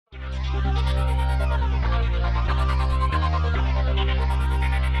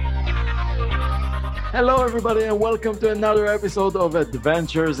Hello, everybody, and welcome to another episode of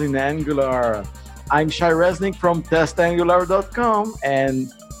Adventures in Angular. I'm Shai Resnick from testangular.com,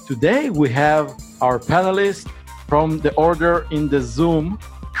 and today we have our panelists from the order in the Zoom,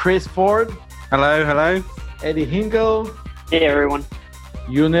 Chris Ford. Hello, hello. Eddie Hinkle. Hey, everyone.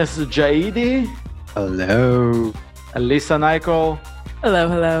 Yunus Jaidi. Hello. Alyssa Nichol. Hello,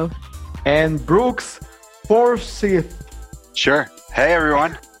 hello. And Brooks Forsyth. Sure. Hey,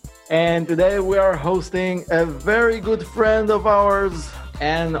 everyone. And today we are hosting a very good friend of ours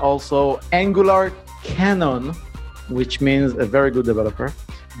and also Angular Canon, which means a very good developer,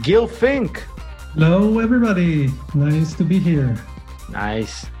 Gil Fink. Hello, everybody. Nice to be here.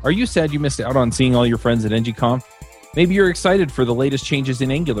 Nice. Are you sad you missed out on seeing all your friends at NGConf? Maybe you're excited for the latest changes in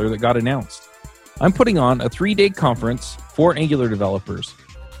Angular that got announced. I'm putting on a 3-day conference for Angular developers.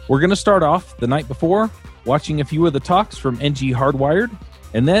 We're going to start off the night before, watching a few of the talks from NG Hardwired,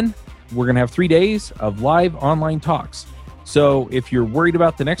 and then we're going to have 3 days of live online talks. So if you're worried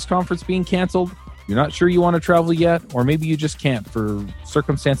about the next conference being canceled, you're not sure you want to travel yet, or maybe you just can't for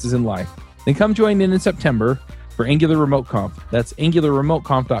circumstances in life, then come join in September for Angular Remote Conf. That's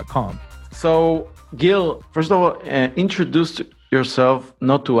angularremoteconf.com. So, Gil, first of all, introduce yourself,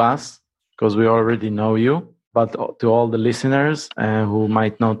 not to us, because we already know you, but to all the listeners who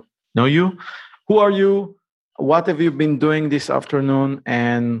might not know you. Who are you? What have you been doing this afternoon?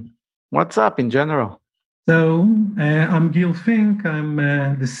 And what's up in general? So I'm Gil Fink. I'm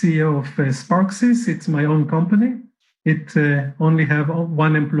the CEO of Sparksys. It's my own company. It only have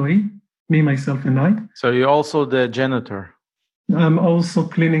one employee, me, myself, and I. So you're also the janitor. I'm also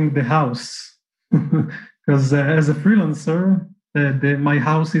cleaning the house because as a freelancer, my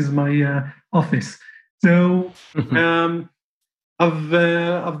house is my office. So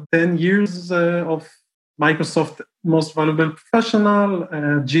I've 10 years of Microsoft Most Valuable Professional,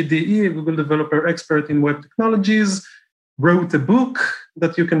 GDE, Google Developer Expert in Web Technologies, wrote a book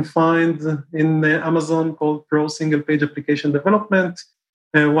that you can find in Amazon called Pro Single Page Application Development.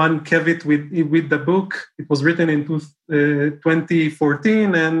 One caveat with the book, it was written in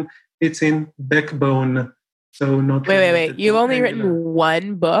 2014 and it's in Backbone. So not Wait. You've only written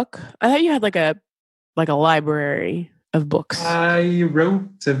one book? I thought you had like a library of books. I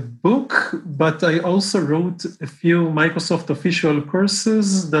wrote a book, but I also wrote a few Microsoft official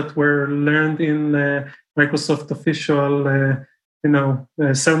courses that were learned in Microsoft official,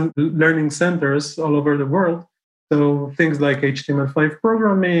 learning centers all over the world. So things like HTML5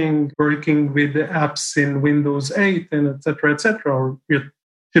 programming, working with the apps in Windows 8, and et cetera, or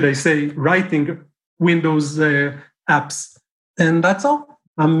should I say, writing Windows apps. And that's all.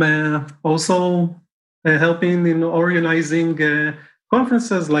 I'm also helping in organizing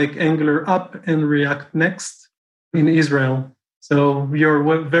conferences like Angular Up and React Next in Israel. So you're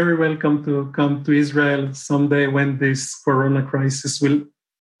very welcome to come to Israel someday when this Corona crisis will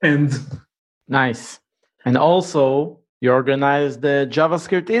end. Nice. And also, you organized the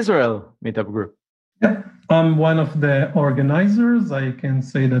JavaScript Israel meetup group. Yeah, I'm one of the organizers. I can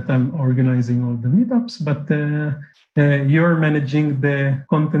say that I'm organizing all the meetups, but you're managing the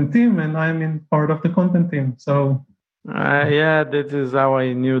content team and I'm in part of the content team. So yeah, that is how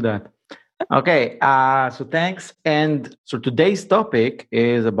I knew that. Okay, so thanks. And so today's topic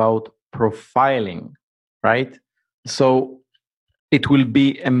is about profiling, right? So it will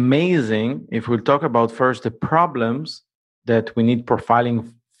be amazing if we'll talk about first the problems that we need profiling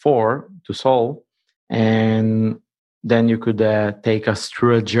to solve, and then you could take us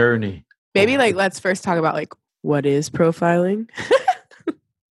through a journey. Maybe let's first talk about what is profiling?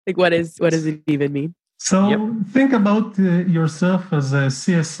 What does it even mean? So think about yourself as a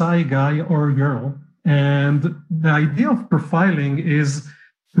CSI guy or girl. And the idea of profiling is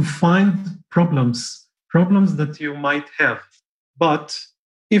to find problems that you might have. But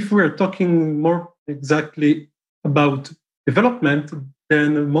if we're talking more exactly about development,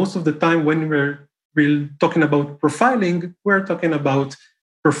 then most of the time when we're talking about profiling, we're talking about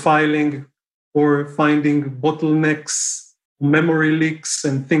profiling or finding bottlenecks, memory leaks,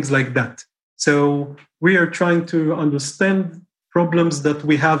 and things like that. So we are trying to understand problems that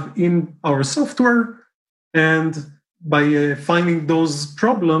we have in our software, and by finding those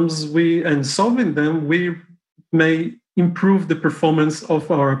problems and solving them, we may improve the performance of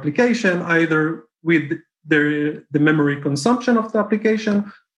our application, either with the memory consumption of the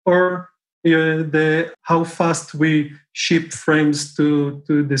application or how fast we ship frames to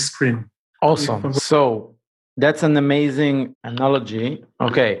the screen. Awesome. So that's an amazing analogy.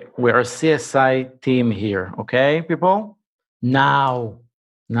 Okay, we're a CSI team here. Okay, people? Now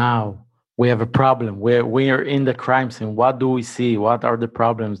we have a problem. We are in the crime scene. What do we see? What are the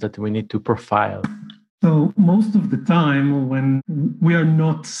problems that we need to profile? So most of the time when we are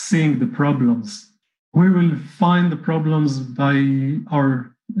not seeing the problems, we will find the problems by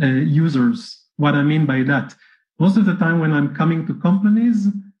our users. What I mean by that, most of the time when I'm coming to companies,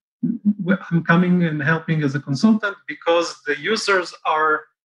 I'm coming and helping as a consultant because the users are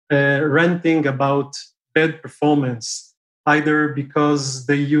ranting about bad performance, either because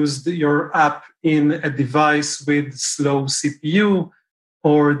they used your app in a device with slow CPU,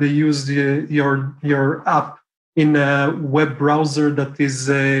 or they used your app in a web browser that is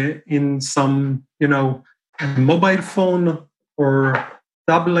in some mobile phone or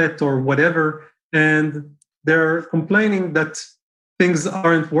tablet or whatever, and they're complaining that things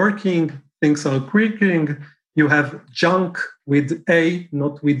aren't working, things are creaking. You have junk with A,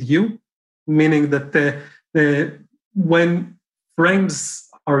 not with U, meaning that when frames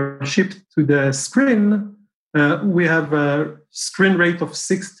are shipped to the screen, we have a screen rate of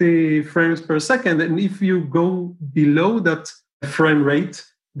 60 frames per second. And if you go below that frame rate,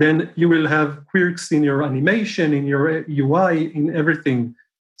 then you will have quirks in your animation, in your UI, in everything.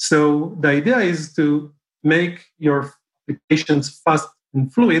 So the idea is to make your applications fast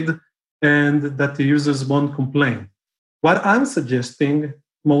and fluid, and that the users won't complain. What I'm suggesting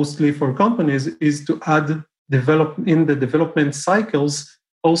mostly for companies is to add in the development cycles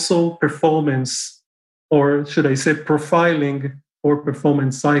also performance, or should I say profiling or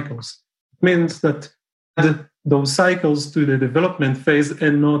performance cycles. It means that add those cycles to the development phase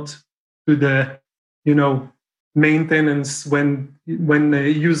and not to the maintenance when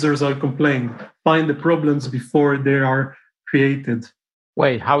the users are complaining. Find the problems before they are created.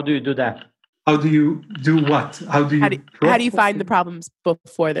 Wait, how do you do that? How do you do what? How do you find the problems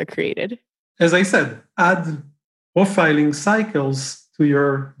before they're created? As I said, add profiling cycles to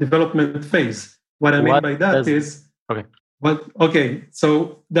your development phase. What I mean by that is... Okay.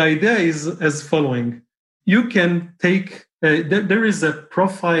 So the idea is as following. You can take... there is a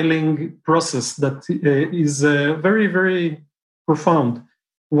profiling process that is very, very profound.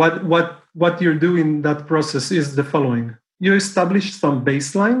 What you do in that process is the following. You establish some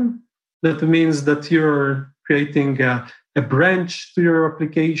baseline. That means that you're creating a branch to your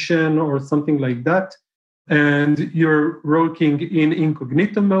application or something like that. And you're working in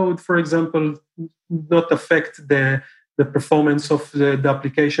incognito mode, for example, not affect the performance of the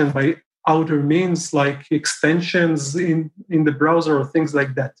application by outer means like extensions in the browser or things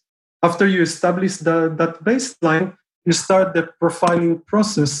like that. After you establish that baseline, you start the profiling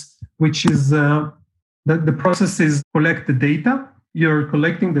process, which is the process is collect the data. You're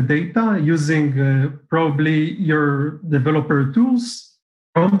collecting the data using probably your developer tools,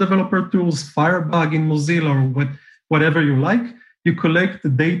 Chrome developer tools, Firebug in Mozilla, or whatever you like. You collect the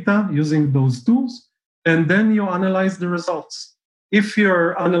data using those tools, and then you analyze the results. If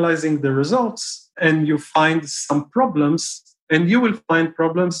you're analyzing the results and you find some problems, and you will find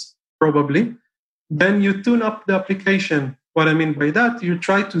problems probably, then you tune up the application. What I mean by that, you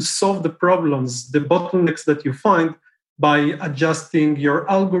try to solve the problems, the bottlenecks that you find, by adjusting your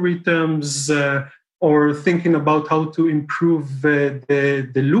algorithms or thinking about how to improve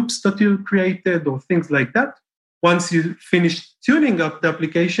the loops that you created or things like that. Once you finish tuning up the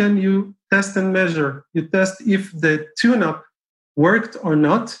application, you test and measure. You test if the tune-up worked or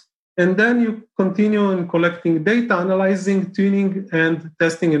not, and then you continue on collecting data, analyzing, tuning, and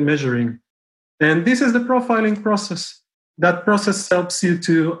testing and measuring. And this is the profiling process. That process helps you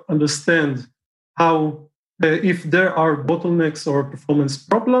to understand how if there are bottlenecks or performance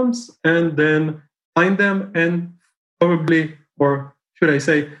problems, and then find them and probably, or should I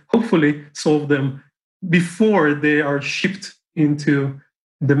say, hopefully solve them before they are shipped into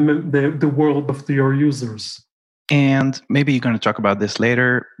the world of your users. And maybe you're going to talk about this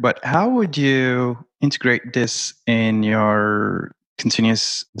later, but how would you integrate this in your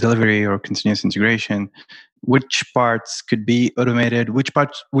continuous delivery or continuous integration? Which parts could be automated? Which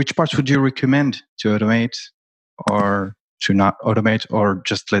parts would you recommend to automate or to not automate, or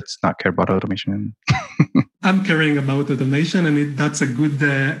just let's not care about automation? I'm caring about automation, and that's a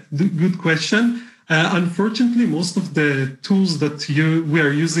good question. Unfortunately, most of the tools that we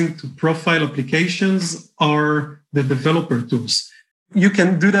are using to profile applications are the developer tools. You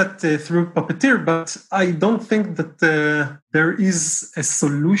can do that through Puppeteer, but I don't think that there is a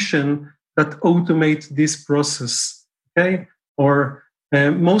solution that automates this process. Okay, or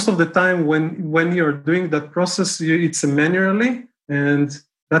most of the time when you're doing that process, it's manually, and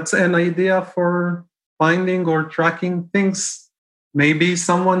that's an idea for finding or tracking things. Maybe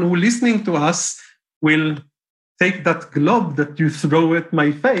someone who listening to us will take that globe that you throw at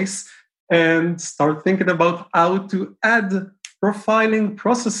my face and start thinking about how to add profiling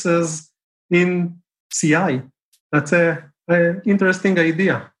processes in CI. That's a interesting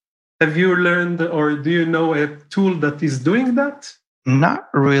idea. Have you learned or do you know a tool that is doing that? Not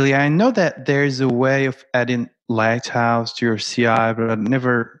really. I know that there's a way of adding Lighthouse to your CI, but I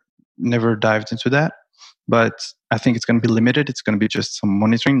never dived into that. But I think it's going to be limited. It's going to be just some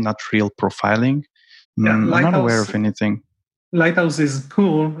monitoring, not real profiling. Yeah, I'm not aware of anything. Lighthouse is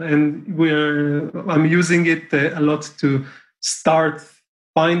cool, and I'm using it a lot to start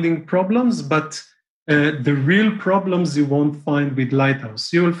finding problems, but the real problems you won't find with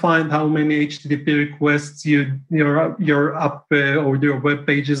Lighthouse. You will find how many HTTP requests your app or your web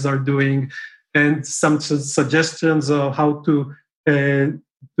pages are doing, and some suggestions of how to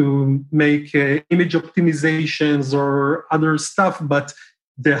make image optimizations or other stuff. But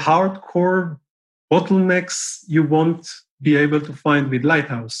the hardcore bottlenecks you won't be able to find with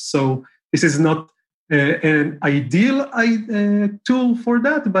Lighthouse. So this is not an ideal tool for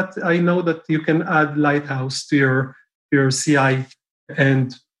that, but I know that you can add Lighthouse to your CI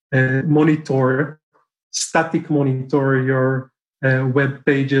and static monitor your web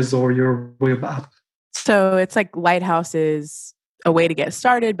pages or your web app. So it's like Lighthouse is a way to get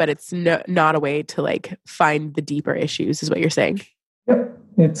started, but it's not a way to like find the deeper issues, is what you're saying. Yep.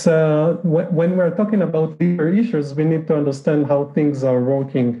 It's when we're talking about deeper issues, we need to understand how things are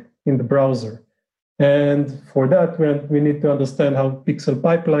working in the browser. And for that, we need to understand how Pixel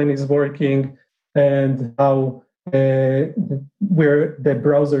Pipeline is working and how where the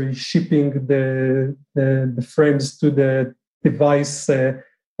browser is shipping the frames to the device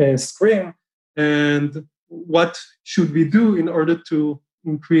screen, and what should we do in order to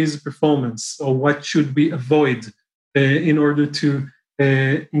increase performance, or what should we avoid in order to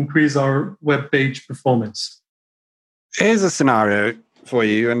increase our web page performance. Here's a scenario for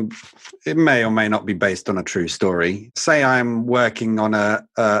you, and it may or may not be based on a true story. Say I'm working on a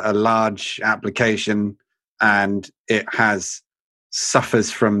large application and it suffers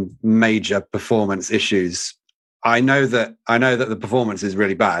from major performance issues. I know that the performance is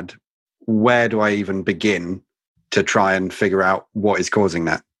really bad. Where do I even begin to try and figure out what is causing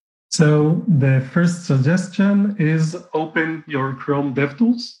that? So the first suggestion is open your Chrome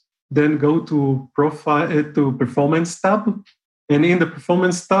DevTools, then go to Performance tab. And in the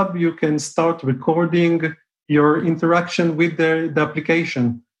Performance tab, you can start recording your interaction with the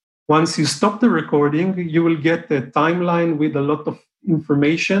application. Once you stop the recording, you will get a timeline with a lot of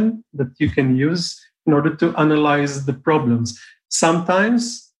information that you can use in order to analyze the problems.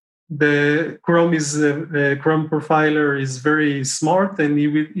 Sometimes the Chrome profiler is very smart, and he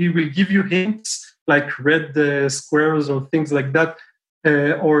will give you hints like red squares or things like that,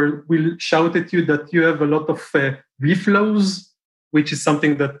 or will shout at you that you have a lot of reflows, which is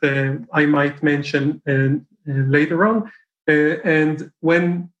something that I might mention later on. And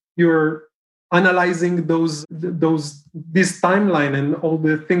when you're analyzing this timeline and all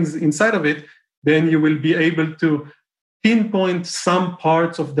the things inside of it, then you will be able to pinpoint some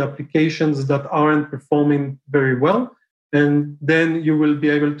parts of the applications that aren't performing very well, and then you will be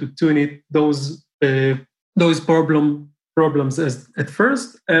able to tune those problems at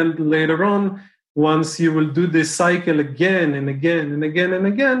first, and later on, once you will do this cycle again and again and again and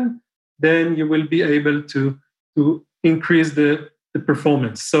again, then you will be able to increase the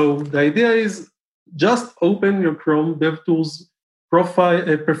performance. So the idea is just open your Chrome DevTools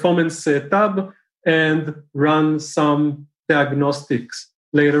performance tab and run some diagnostics.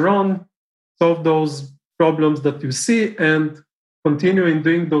 Later on, solve those problems that you see and continue in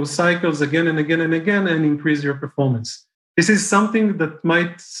doing those cycles again and again and again and increase your performance. This is something that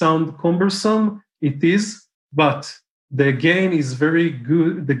might sound cumbersome. It is, but the gain is very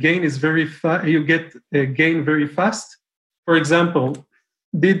good. The gain is very fast. You get a gain very fast. For example,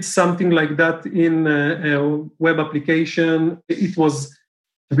 did something like that in a web application. It was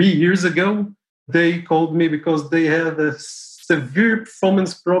 3 years ago. They called me because they had a severe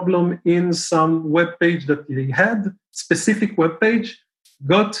performance problem in some web page that they had, specific web page.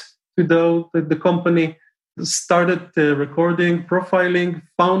 Got to the company, started recording, profiling,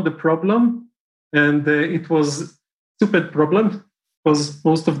 found the problem, and it was stupid problem because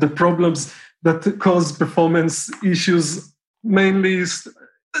most of the problems that cause performance issues mainly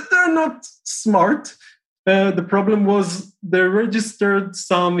they're not smart. The problem was they registered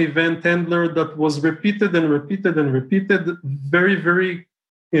some event handler that was repeated and repeated and repeated very, very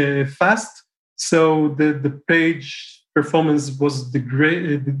fast. So the page performance was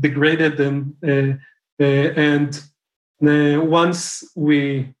degraded, and once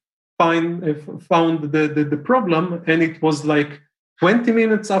we found the problem, and it was like 20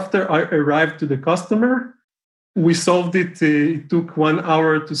 minutes after I arrived to the customer, we solved it. It took 1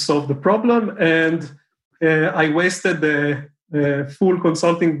 hour to solve the problem, and I wasted the full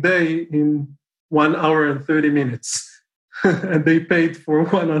consulting day in 1 hour and 30 minutes. And they paid for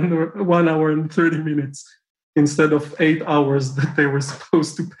 1 hour and 30 minutes instead of 8 hours that they were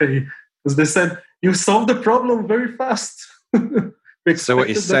supposed to pay. Because they said, you solved the problem very fast. So what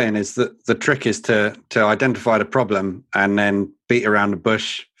you're saying is that the trick is to identify the problem and then beat around the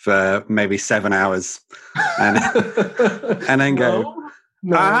bush for maybe 7 hours and then go,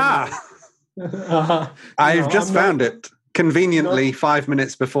 aha! I've just found it. Conveniently, 5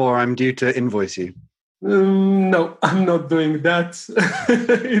 minutes before I'm due to invoice you. No, I'm not doing that.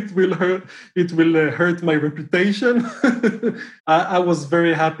 It will hurt. It will hurt my reputation. I was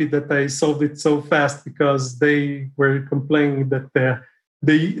very happy that I solved it so fast because they were complaining that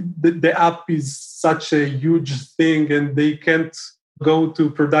the app is such a huge thing and they can't go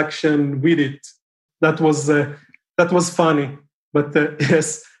to production with it. That was funny. But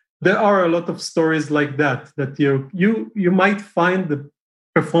yes, there are a lot of stories like that. That you might find the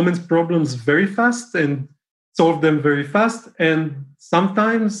performance problems very fast and solve them very fast. And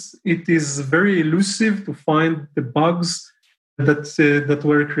sometimes it is very elusive to find the bugs that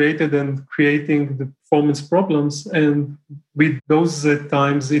were created and creating the performance problems. And with those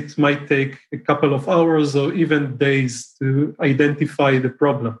times, it might take a couple of hours or even days to identify the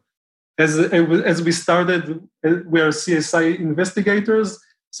problem. As we started, we are CSI investigators.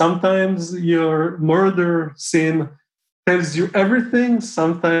 Sometimes your murder scene tells you everything.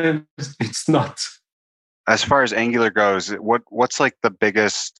 Sometimes it's not. As far as Angular goes, what's like the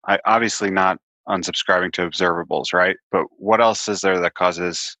biggest? Obviously not unsubscribing to observables, right? But what else is there that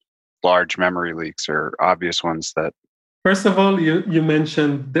causes large memory leaks or obvious ones that? First of all, you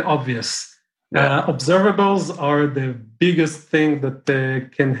mentioned the obvious. Yeah. Observables are the biggest thing that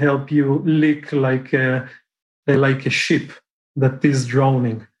can help you leak like a ship that is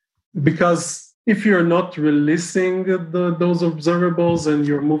drowning, because if you're not releasing those observables and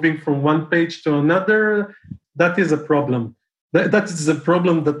you're moving from one page to another, that is a problem. That is a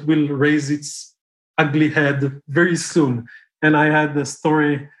problem that will raise its ugly head very soon. And I had a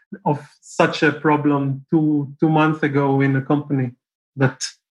story of such a problem two months ago in a company that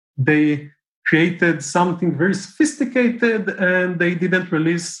they created something very sophisticated and they didn't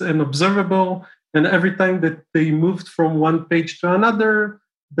release an observable. And every time that they moved from one page to another,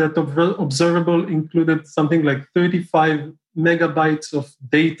 that observable included something like 35 megabytes of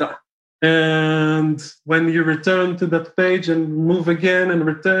data. And when you return to that page and move again and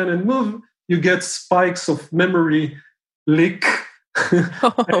return and move, you get spikes of memory leak.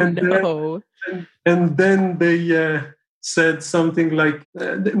 And then they said something like,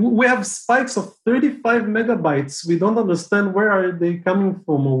 we have spikes of 35 megabytes. We don't understand where are they coming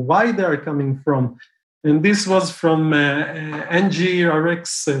from or why they are coming from. And this was from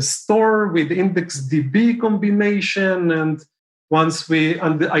NGRX store with IndexedDB combination. And once we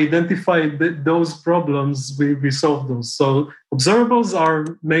identified those problems, we solved those. So observables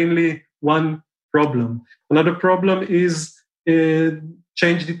are mainly one problem. Another problem is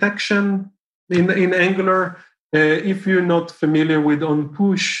change detection in Angular. If you're not familiar with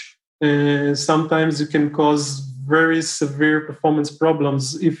on-push, sometimes you can cause very severe performance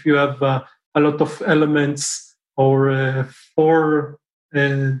problems if you have a lot of elements or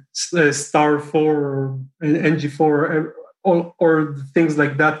star 4 or NG4 or things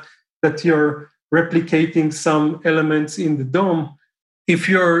like that, that you're replicating some elements in the DOM. If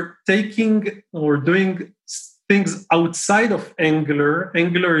you're taking or doing things outside of Angular,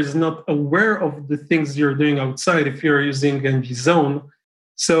 Angular is not aware of the things you're doing outside if you're using ngZone.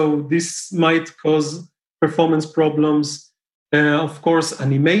 So this might cause performance problems. Of course,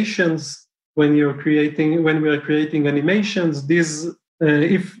 animations. When we are creating animations, these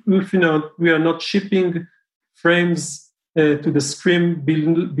if you know we are not shipping frames to the screen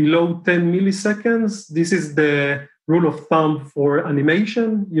below 10 milliseconds, this is the rule of thumb for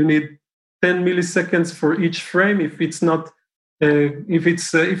animation. You need 10 milliseconds for each frame. If it's not,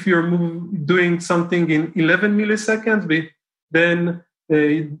 if you're doing something in 11 milliseconds, then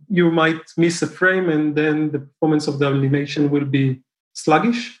you might miss a frame, and then the performance of the animation will be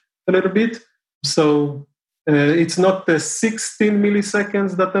sluggish a little bit. So it's not the 16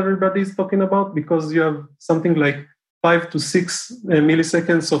 milliseconds that everybody is talking about, because you have something like 5 to 6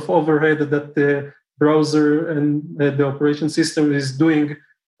 milliseconds of overhead that the browser and the operation system is doing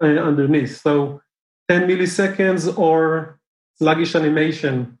underneath. So 10 milliseconds or sluggish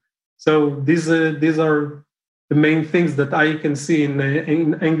animation. So these are the main things that I can see in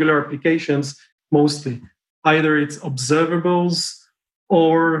Angular applications mostly. Either it's observables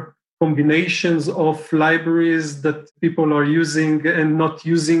or combinations of libraries that people are using and not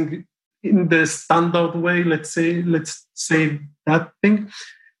using in the standard way, let's say that thing,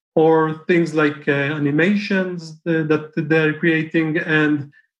 or things like animations that they're creating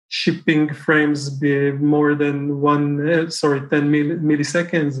and shipping frames be more than 10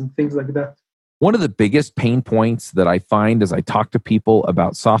 milliseconds and things like that. One of the biggest pain points that I find as I talk to people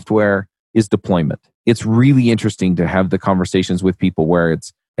about software is deployment. It's really interesting to have the conversations with people where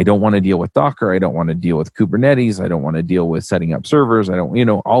it's, I don't want to deal with Docker. I don't want to deal with Kubernetes. I don't want to deal with setting up servers. I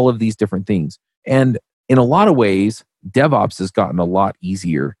don't, all of these different things. And in a lot of ways, DevOps has gotten a lot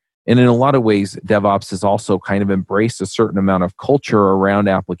easier. And in a lot of ways, DevOps has also kind of embraced a certain amount of culture around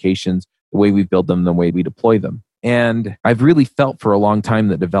applications, the way we build them, the way we deploy them. And I've really felt for a long time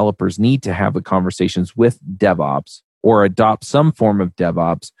that developers need to have the conversations with DevOps or adopt some form of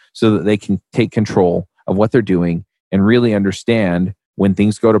DevOps so that they can take control of what they're doing and really understand when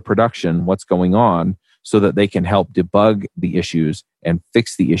things go to production, what's going on, so that they can help debug the issues and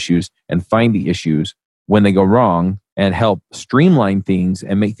fix the issues and find the issues when they go wrong and help streamline things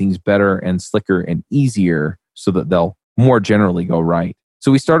and make things better and slicker and easier so that they'll more generally go right.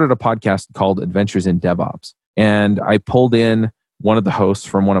 So we started a podcast called Adventures in DevOps. And I pulled in one of the hosts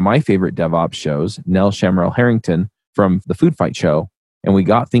from one of my favorite DevOps shows, Nell Shamrell Harrington from the Food Fight Show. And we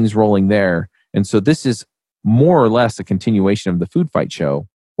got things rolling there. And so this is more or less a continuation of the Food Fight Show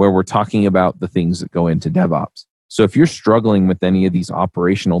where we're talking about the things that go into DevOps. So if you're struggling with any of these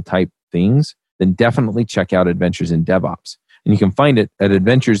operational type things, then definitely check out Adventures in DevOps. And you can find it at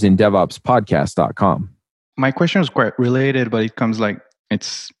adventuresindevopspodcast.com. My question is quite related, but it comes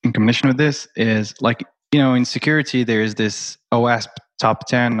it's in combination with this, is in security, there is this OWASP top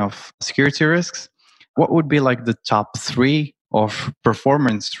 10 of security risks. What would be the top 3 of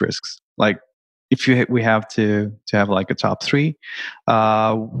performance risks? If we have to have a top 3,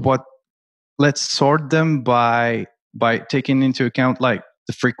 let's sort them by taking into account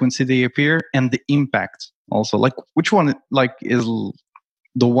the frequency they appear and the impact also. Which one is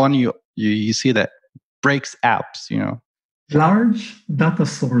the one you see that breaks apps, Large data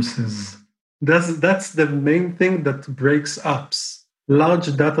sources. That's the main thing that breaks apps.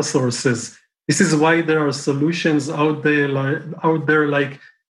 Large data sources. This is why there are solutions out there like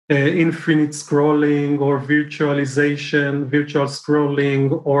infinite scrolling or virtualization, virtual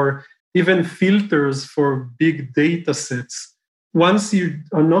scrolling, or even filters for big data sets. Once you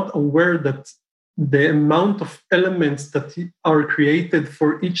are not aware that the amount of elements that are created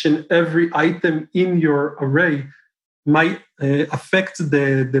for each and every item in your array might affect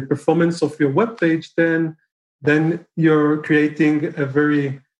the performance of your web page, then you're creating a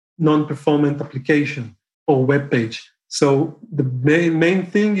very non-performant application or web page. So the main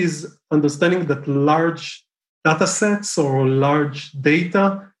thing is understanding that large data sets or large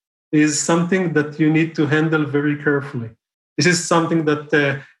data is something that you need to handle very carefully. This is something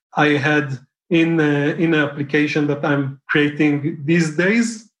that I had in an application that I'm creating these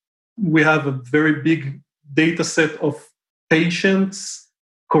days. We have a very big data set of patients,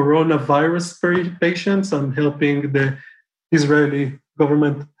 coronavirus patients. I'm helping the Israeli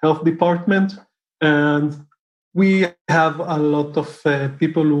government health department. And we have a lot of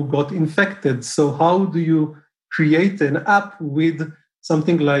people who got infected. So how do you create an app with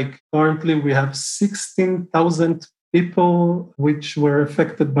something like, currently we have 16,000 people which were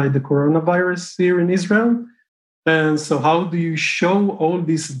affected by the coronavirus here in Israel. And so how do you show all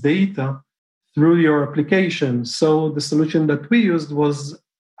this data through your application? So the solution that we used was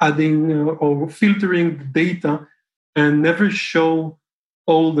adding or filtering the data and never show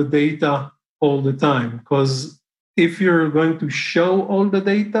all the data all the time. Because if you're going to show all the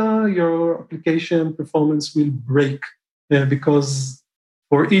data, your application performance will break. Because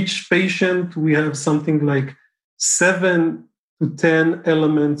for each patient, we have something like 7 to 10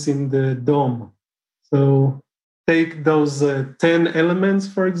 elements in the DOM. So take those 10 elements,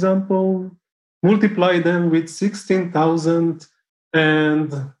 for example, multiply them with 16,000,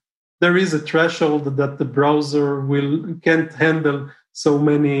 and there is a threshold that the browser can't handle so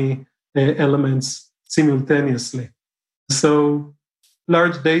many elements simultaneously. So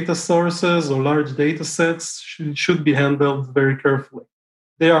large data sources or large data sets should be handled very carefully.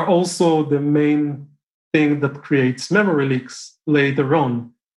 They are also the main thing that creates memory leaks later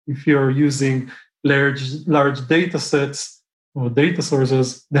on. If you're using large data sets or data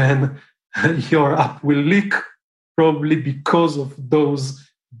sources, then your app will leak probably because of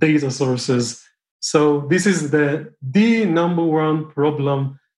those data sources. So this is the number one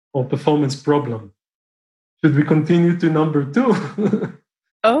problem or performance problem. Should we continue to number 2?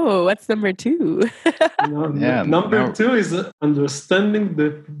 Oh, what's number 2? Number 2 is understanding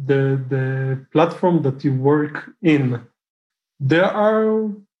the platform that you work in. There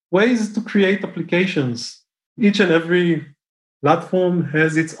are ways to create applications. Each and every platform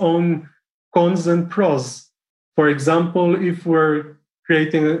has its own cons and pros. For example, if we're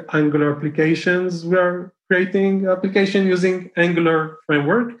creating Angular applications, we're creating application using Angular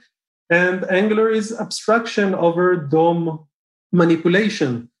framework. And Angular is abstraction over DOM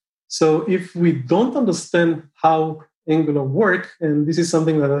manipulation. So if we don't understand how Angular work, and this is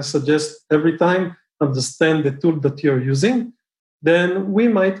something that I suggest every time, understand the tool that you're using, then we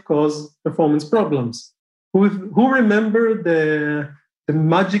might cause performance problems. Who remember the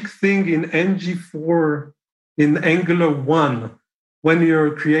magic thing in NG4 in Angular 1? When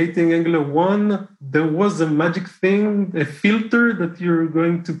you're creating Angular 1, there was a magic thing, a filter that you're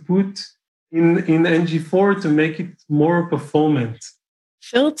going to put in NG4 to make it more performant.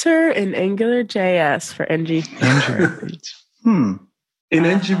 Filter in AngularJS for NG. Repeat. In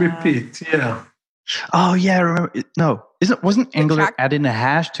NG repeat, yeah. Oh yeah, I remember. No, wasn't Angular track- adding a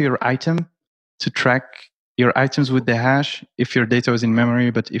hash to your item to track your items with the hash if your data was in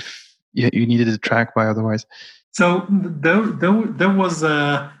memory, but if you needed to track by otherwise? So there was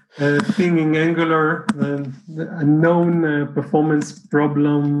a thing in Angular, a known performance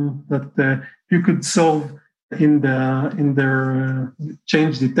problem that you could solve in their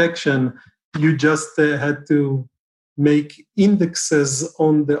change detection. You just had to make indexes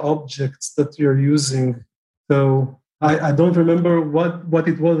on the objects that you're using. So I don't remember what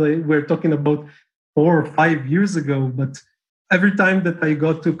it was. We're talking about 4 or 5 years ago, but every time that I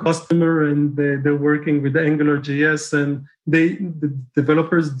got to customer and they're working with AngularJS, and the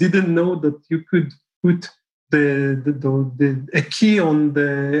developers didn't know that you could put a key on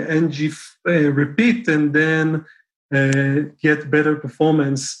the ng repeat and then get better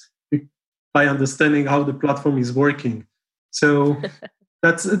performance by understanding how the platform is working. So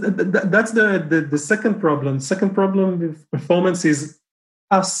that's the second problem. Second problem with performance is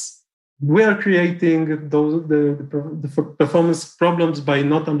us. We are creating the performance problems by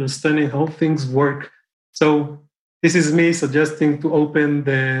not understanding how things work. So this is me suggesting to open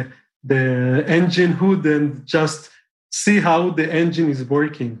the engine hood and just see how the engine is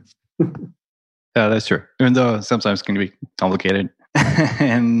working. Yeah, that's true. Even though sometimes it can be complicated.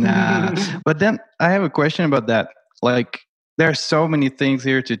 And but then I have a question about that. Like, there are so many things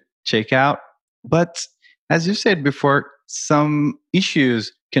here to check out, but as you said before, some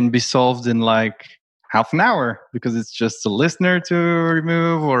issues can be solved in like half an hour because it's just a listener to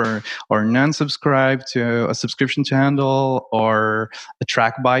remove or non-subscribe to a subscription to handle or a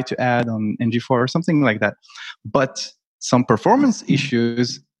track by to add on NG4 or something like that. But some performance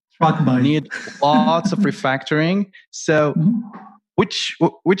issues need lots of refactoring. So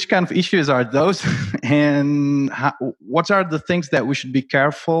which kind of issues are those, and what are the things that we should be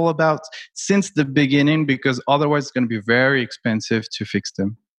careful about since the beginning, because otherwise it's going to be very expensive to fix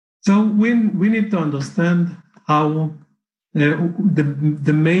them? So we need to understand how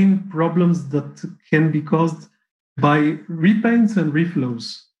the main problems that can be caused by repaints and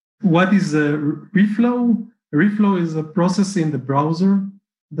reflows. What is a reflow? A reflow is a process in the browser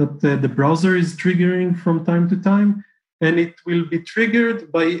that the browser is triggering from time to time, and it will be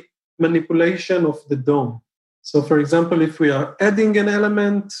triggered by manipulation of the DOM. So, for example, if we are adding an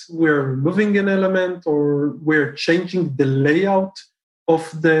element, we're removing an element, or we're changing the layout of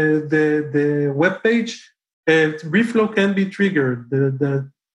the web page, reflow can be triggered. The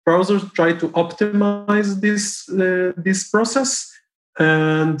browsers try to optimize this process,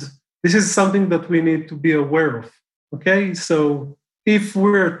 and this is something that we need to be aware of. Okay, so if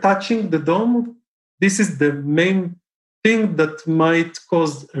we're touching the DOM, this is the main thing that might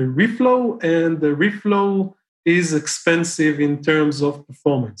cause a reflow, and the reflow is expensive in terms of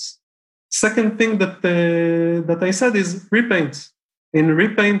performance. Second thing that I said is repaint. In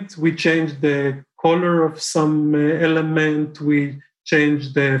repaint, we change the color of some element, we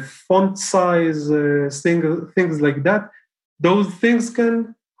change the font size, things like that. Those things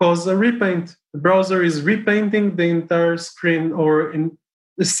can cause a repaint. The browser is repainting the entire screen or in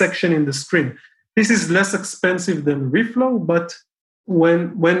the section in the screen. This is less expensive than reflow, but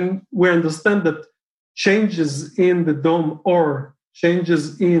when we understand that changes in the DOM or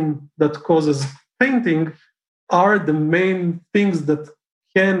changes in that causes painting are the main things that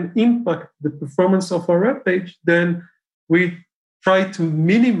can impact the performance of our web page, then we try to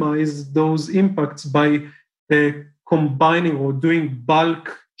minimize those impacts by combining or doing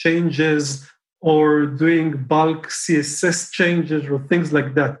bulk changes or doing bulk CSS changes or things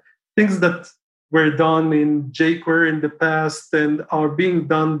like that. Things that were done in jQuery in the past and are being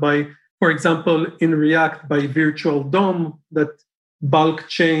done by, for example, in React by Virtual DOM, that bulk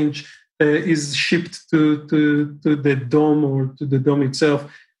change is shipped to the DOM or to the DOM itself.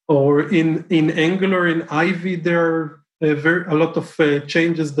 Or in Angular, in Ivy, there are a lot of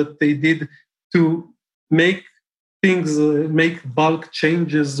changes that they did to make things, make bulk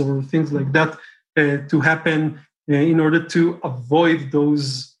changes or things like that to happen in order to avoid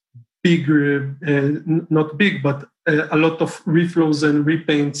those big, not big, but a lot of reflows and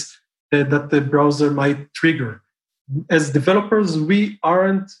repaints that the browser might trigger. As developers, we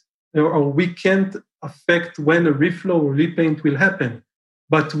aren't, or we can't affect when a reflow or repaint will happen,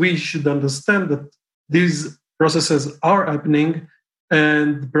 but we should understand that these processes are happening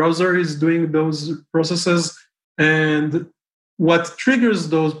and the browser is doing those processes, and what triggers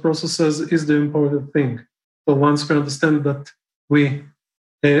those processes is the important thing. So once we understand that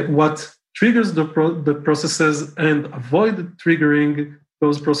what triggers the processes and avoid triggering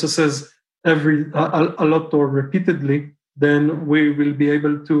those processes a lot or repeatedly, then we will be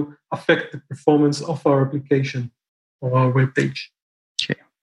able to affect the performance of our application or our web page. Okay.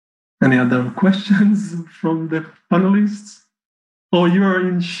 Any other questions from the panelists? Or you are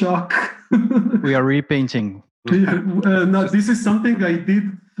in shock? We are repainting. No, this is something I did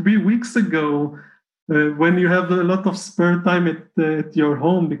 3 weeks ago. When you have a lot of spare time at your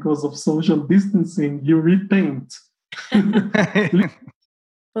home because of social distancing, you repaint.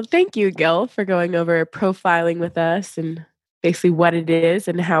 Well, thank you, Gil, for going over profiling with us and basically what it is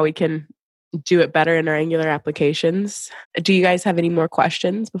and how we can do it better in our Angular applications. Do you guys have any more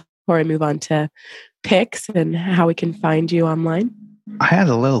questions before I move on to picks and how we can find you online? I had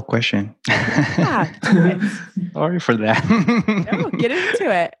a little question. Sorry for that. No, get into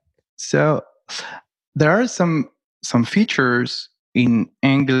it. So there are some features in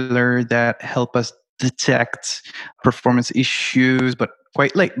Angular that help us detect performance issues, but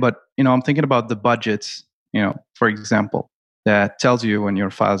quite late. But I'm thinking about the budgets. For example, that tells you when your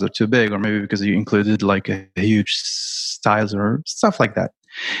files are too big, or maybe because you included like a huge styles or stuff like that.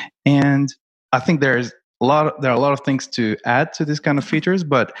 And I think there are a lot of things to add to these kind of features.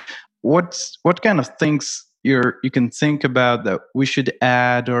 But what kind of things you can think about that we should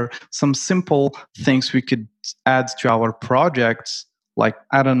add, or some simple things we could add to our projects, like,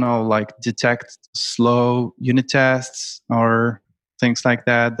 I don't know, like detect slow unit tests or things like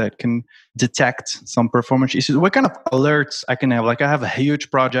that can detect some performance issues? What kind of alerts I can have? Like, I have a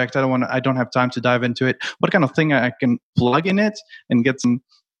huge project, I don't have time to dive into it. What kind of thing I can plug in it and get some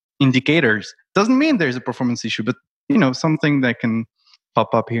indicators? Doesn't mean there's a performance issue, but something that can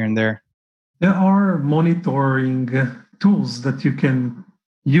pop up here and there. There are monitoring tools that you can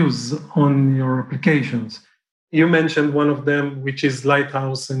use on your applications. You mentioned one of them, which is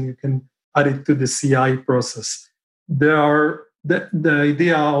Lighthouse, and you can add it to the CI process. There are the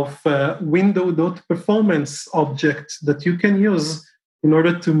idea of window.performance object that you can use in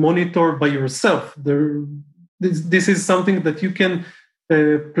order to monitor by yourself. This is something that you can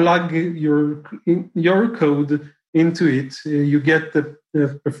plug your code into it. You get the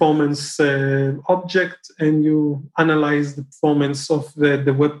performance object, and you analyze the performance of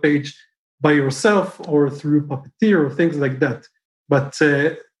the web page by yourself or through Puppeteer or things like that. But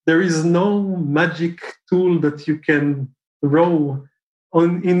there is no magic tool that you can throw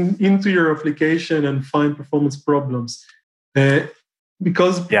into your application and find performance problems.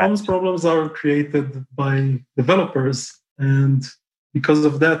 Because performance problems are created by developers, and because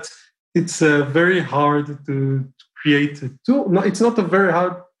of that, it's very hard to create a tool. No, it's not a very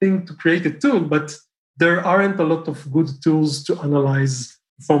hard thing to create a tool, but there aren't a lot of good tools to analyze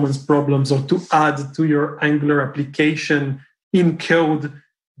performance problems or to add to your Angular application in code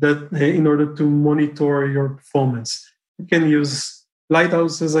that in order to monitor your performance. You can use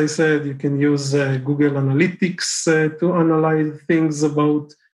Lighthouse, as I said. You can use Google Analytics to analyze things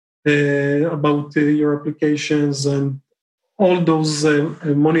about your applications, and all those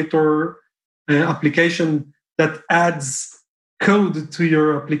monitor application that adds code to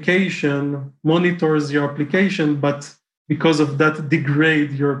your application, monitors your application, but because of that,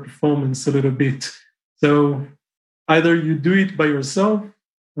 degrade your performance a little bit. So either you do it by yourself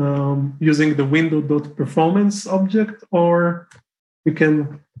using the window.performance object, or you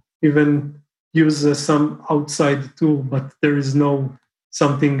can even use some outside tool, but there is no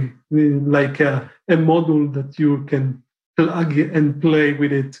something like a module that you can plug and play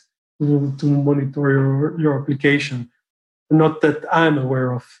with it to monitor your application. Not that I'm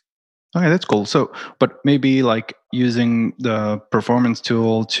aware of. Okay, that's cool. So, but maybe like using the performance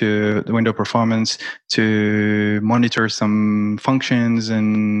tool to the window performance to monitor some functions,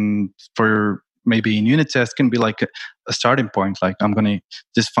 and for maybe in unit test can be like a starting point. Like,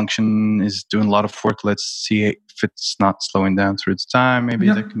 this function is doing a lot of work. Let's see if it's not slowing down through its time. Maybe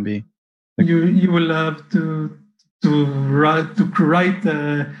that can be. You will have to write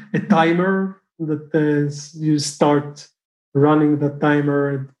a timer that you start running the timer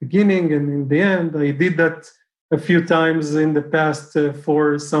at the beginning and in the end. I did that a few times in the past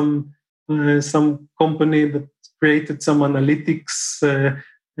for some company that created some analytics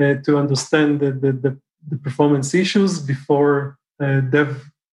to understand the performance issues before the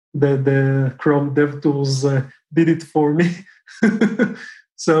Chrome DevTools did it for me.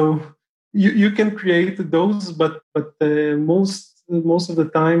 So you can create those, but most of the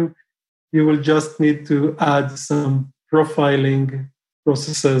time you will just need to add some profiling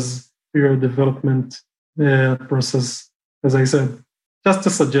processes to your development process. As I said, just a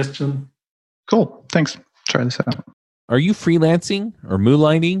suggestion. Cool. Thanks. Try this out. Are you freelancing or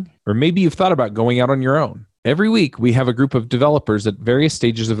moonlighting? Or maybe you've thought about going out on your own? Every week, we have a group of developers at various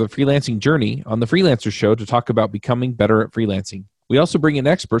stages of the freelancing journey on the Freelancer Show to talk about becoming better at freelancing. We also bring in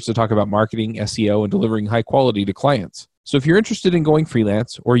experts to talk about marketing, SEO, and delivering high quality to clients. So if you're interested in going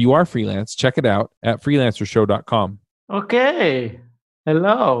freelance or you are freelance, check it out at freelancershow.com. Okay.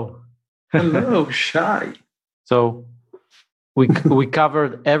 Hello. Hello, Shai. So we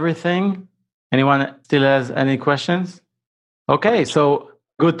covered everything. Anyone still has any questions? Okay, so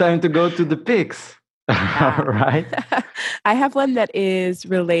good time to go to the picks. Right? I have one that is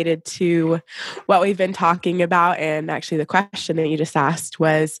related to what we've been talking about. And actually, the question that you just asked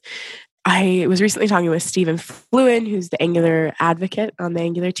was, I was recently talking with Stephen Fluin, who's the Angular advocate on the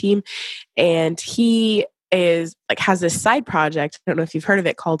Angular team. And he has this side project. I don't know if you've heard of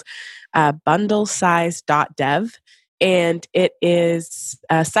it, called bundlesize.dev. And it is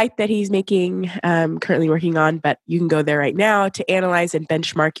a site that he's making, currently working on, but you can go there right now to analyze and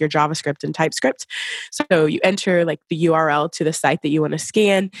benchmark your JavaScript and TypeScript. So you enter the URL to the site that you want to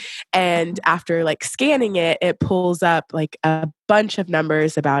scan. And after scanning it, it pulls up a bunch of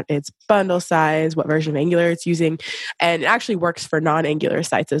numbers about its bundle size, what version of Angular it's using, and it actually works for non-Angular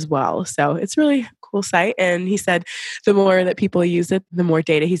sites as well. So it's really cool site. And he said the more that people use it, the more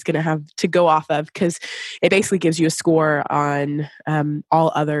data he's going to have to go off of, because it basically gives you a score on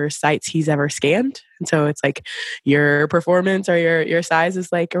all other sites he's ever scanned. And so it's your performance or your size is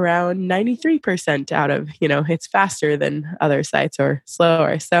around 93% out of, it's faster than other sites or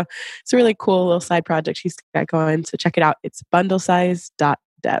slower. So it's a really cool little side project he's got going. So check it out. It's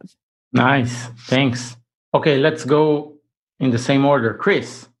bundlesize.dev. Nice. Thanks. Okay, let's go in the same order.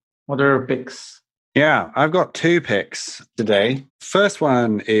 Chris, what are your picks? Yeah, I've got 2 picks today. First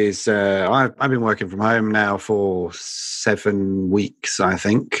one is I've been working from home now for 7 weeks, I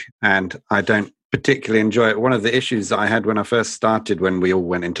think, and I don't particularly enjoy it. One of the issues that I had when I first started, when we all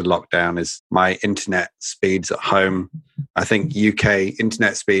went into lockdown, is my internet speeds at home. I think UK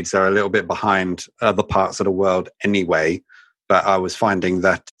internet speeds are a little bit behind other parts of the world anyway, but I was finding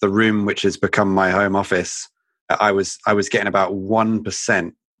that the room which has become my home office, I was getting about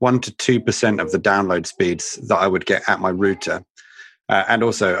 1% to 2% of the download speeds that I would get at my router. And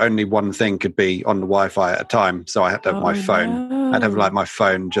also only one thing could be on the Wi-Fi at a time. So I had to have my phone. No. I'd have my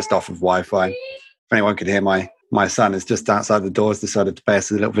phone just off of Wi-Fi. If anyone could hear, my son is just outside the doors, decided to pay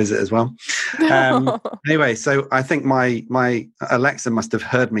us a little visit as well. Anyway, so I think my Alexa must have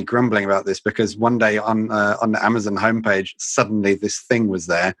heard me grumbling about this, because one day on the Amazon homepage, suddenly this thing was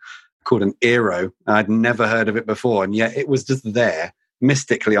there called an Eero. I'd never heard of it before. And yet it was just there,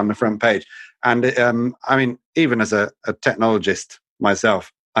 mystically on the front page. And even as a technologist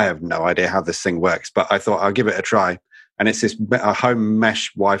myself, I have no idea how this thing works, but I thought I'll give it a try. And it's a home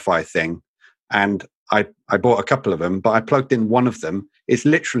mesh Wi-Fi thing. And I bought a couple of them, but I plugged in one of them. It's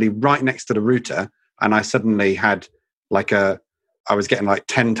literally right next to the router. And I suddenly had I was getting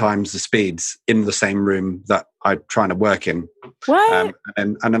 10 times the speeds in the same room that I'm trying to work in. What?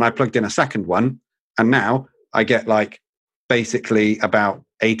 And then I plugged in a second one. And now I get basically about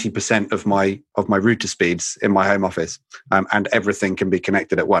 80% of my router speeds in my home office, and everything can be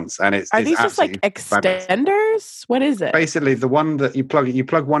connected at once. And Are these just extenders? Fabulous. What is it? Basically, the one that you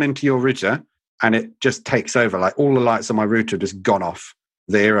plug one into your router, and it just takes over. All the lights on my router just gone off.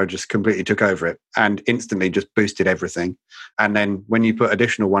 The Eero just completely took over it and instantly just boosted everything. And then when you put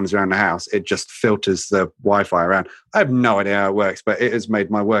additional ones around the house, it just filters the Wi-Fi around. I have no idea how it works, but it has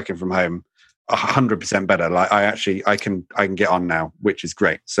made my working from home 100% better. I can get on now, which is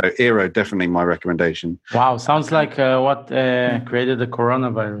great. So Eero, definitely my recommendation. Wow, sounds like what created the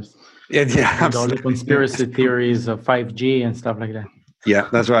coronavirus. Yeah. All the conspiracy theories of 5G and stuff like that. Yeah,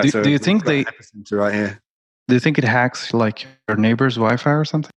 that's right. Do you think epicenter right here? Do you think it hacks your neighbor's Wi-Fi or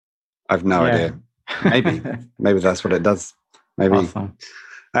something? I've no idea. Maybe that's what it does. Maybe. Awesome.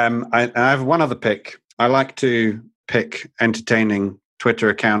 I have one other pick. I like to pick entertaining Twitter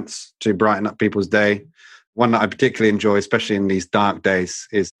accounts to brighten up people's day. one that I particularly enjoy, especially in these dark days,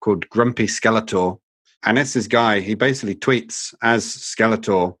 is called Grumpy Skeletor. And it's this guy, he basically tweets as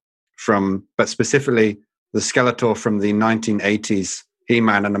Skeletor but specifically the Skeletor from the 1980s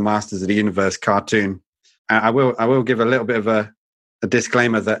He-Man and the Masters of the Universe cartoon. And I will give a little bit of a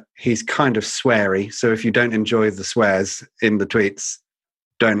disclaimer that he's kind of sweary. So if you don't enjoy the swears in the tweets,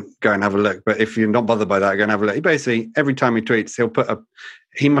 don't go and have a look. But if you're not bothered by that, go and have a look. He basically, every time he tweets,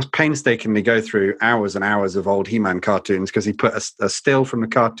 he must painstakingly go through hours and hours of old He-Man cartoons, because he put a still from the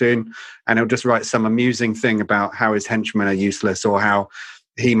cartoon, and he'll just write some amusing thing about how his henchmen are useless, or how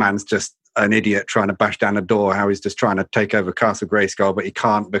He-Man's just an idiot trying to bash down a door, how he's just trying to take over Castle Grayskull, but he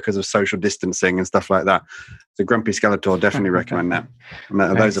can't because of social distancing and stuff like that. So Grumpy Skeletor, definitely recommend that. And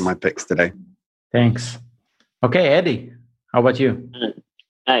those are my picks today. Thanks. Okay, Eddie, how about you?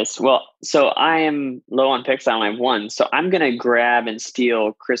 Nice. Well, so I am low on picks. I only have one. So I'm going to grab and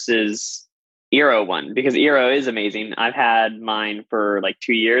steal Chris's Eero one, because Eero is amazing. I've had mine for like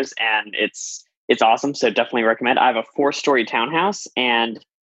 2 years and it's awesome. So definitely recommend. I have a 4-story townhouse, and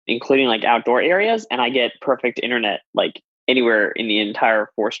including like outdoor areas, and I get perfect internet like anywhere in the entire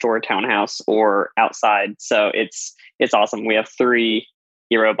 4-story townhouse or outside. So it's awesome. We have 3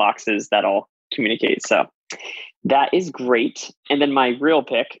 Eero boxes that all communicate. So that is great. And then my real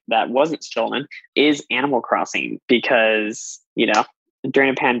pick that wasn't stolen is Animal Crossing, because,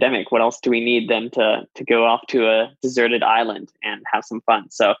 during a pandemic, what else do we need than to go off to a deserted island and have some fun?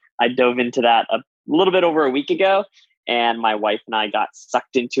 So I dove into that a little bit over a week ago, and my wife and I got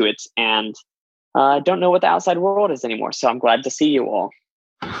sucked into it, and don't know what the outside world is anymore. So I'm glad to see you all.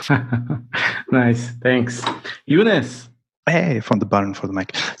 Nice. Thanks. Younes. Hey, from the button for the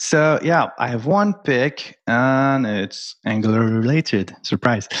mic. So yeah, I have one pick, and it's Angular related.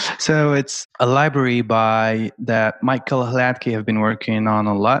 Surprise! So it's a library that Michael Hladky have been working on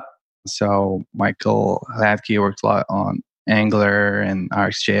a lot. So Michael Hladky worked a lot on Angular and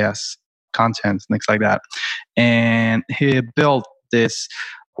RxJS content, things like that, and he built this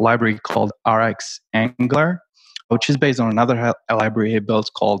library called Rx Angular, which is based on another library he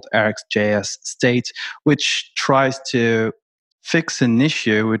built called RxJS State, which tries to fix an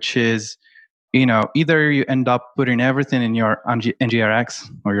issue, which is, either you end up putting everything in your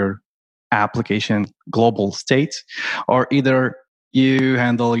NGRX or your application global state, or either you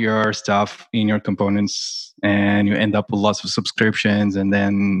handle your stuff in your components and you end up with lots of subscriptions and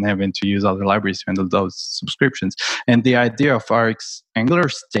then having to use other libraries to handle those subscriptions. And the idea of Rx Angular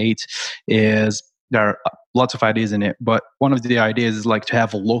State is, there are lots of ideas in it, but one of the ideas is like to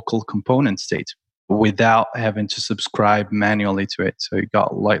have a local component state without having to subscribe manually to it. So you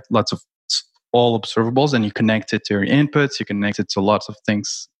got like lots of all observables, and you connect it to your inputs, you connect it to lots of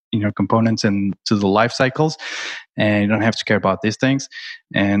things in your components and to the life cycles, and you don't have to care about these things.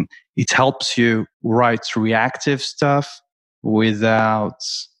 And it helps you write reactive stuff without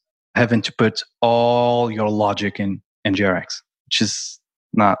having to put all your logic in NGRX, which is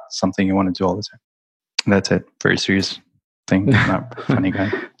not something you want to do all the time. That's it. Very serious thing. Not funny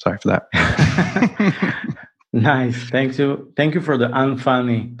guy. Sorry for that. Nice. Thank you for the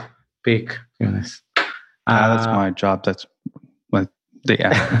unfunny pick, Younes. That's my job. That's what they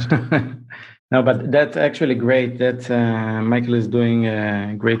asked. No, but that's actually great. That Michael is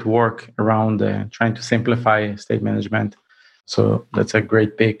doing great work around trying to simplify state management. So that's a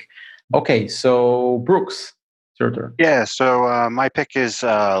great pick. Okay, so Brooks, it's your turn. Yeah, so my pick is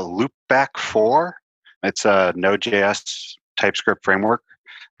Loopback 4. It's a Node.js TypeScript framework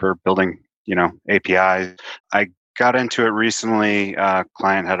for building, APIs. I got into it recently.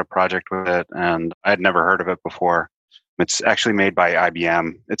 Client had a project with it, and I had never heard of it before. It's actually made by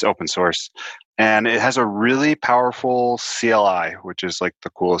IBM. It's open source. And it has a really powerful CLI, which is like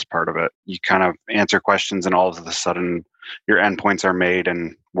the coolest part of it. You kind of answer questions, and all of a sudden your endpoints are made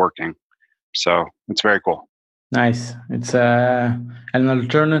and working. So it's very cool. Nice. It's an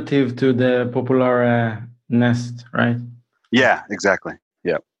alternative to the popular Nest, right? Yeah, exactly.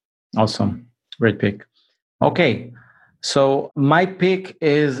 Yeah. Awesome. Great pick. Okay. So my pick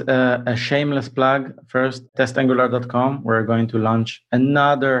is a shameless plug. First, testangular.com. We're going to launch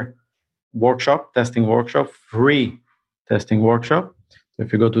another testing workshop, free testing workshop. So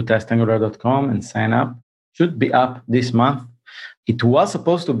if you go to testangular.com and sign up, should be up this month. It was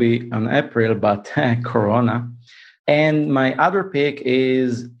supposed to be on April, but Corona. And my other pick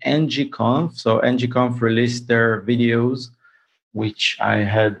is ngConf. So ngConf released their videos, which I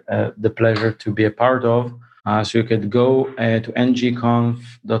had the pleasure to be a part of. So you could go to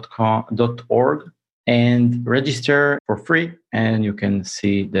ngconf.org and register for free, and you can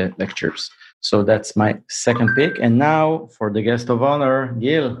see the lectures. So that's my second pick. And now for the guest of honor,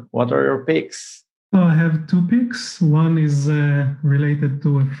 Gil, what are your picks? I have two picks. One is related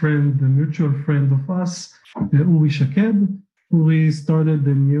to a mutual friend of us, Uri Shaked. Uri started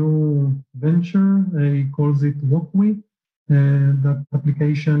a new venture. He calls it Walkway. That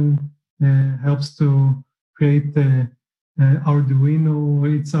application helps to create Arduino.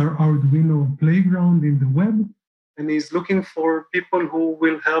 It's our Arduino playground in the web. And he's looking for people who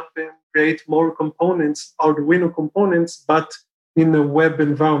will help him create more components, Arduino components, but in a web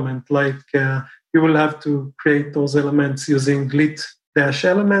environment. Like you will have to create those elements using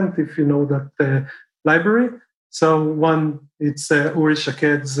glit-element, if you know that library. So one, it's Uri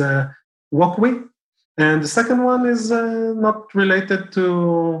Shaked's Walkway. And the second one is not related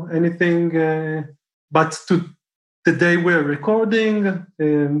to anything, but to the day we're recording.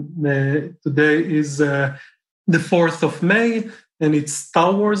 Today is the 4th of May, and it's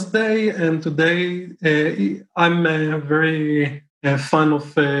Star Wars Day. And today I'm very fan of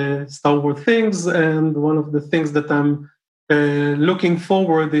Star Wars things. And one of the things that I'm looking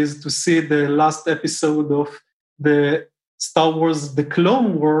forward is to see the last episode of the Star Wars, the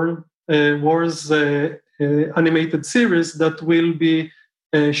Clone Wars animated series that will be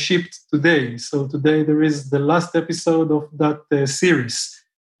shipped today. So today there is the last episode of that series.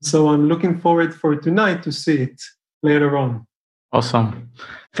 So I'm looking forward for tonight to see it later on. Awesome.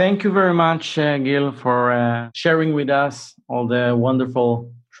 Thank you very much, Gil, for sharing with us all the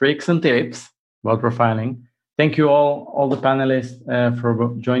wonderful tricks and tips about profiling. Thank you all the panelists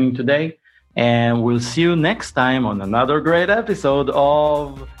for joining today. And we'll see you next time on another great episode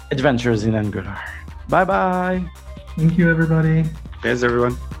of Adventures in Angular. Bye-bye. Thank you, everybody. Cheers,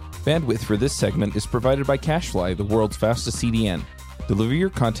 everyone. Bandwidth for this segment is provided by CacheFly, the world's fastest CDN. Deliver your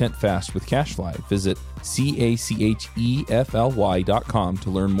content fast with CacheFly. Visit CacheFly.com to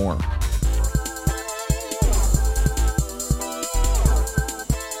learn more.